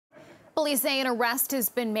Police say an arrest has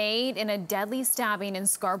been made in a deadly stabbing in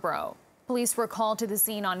Scarborough. Police were called to the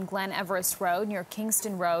scene on Glen Everest Road near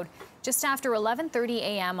Kingston Road just after 11:30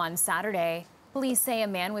 a.m. on Saturday. Police say a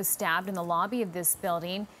man was stabbed in the lobby of this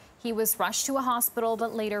building. He was rushed to a hospital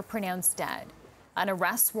but later pronounced dead. An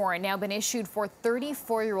arrest warrant now been issued for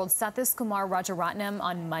 34-year-old Sathis Kumar Rajaratnam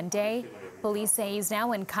on Monday. Police say he's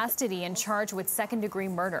now in custody and charged with second-degree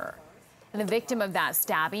murder. And the victim of that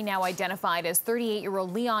stabbing, now identified as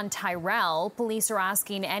 38-year-old Leon Tyrell, police are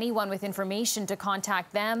asking anyone with information to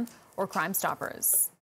contact them or Crime Stoppers.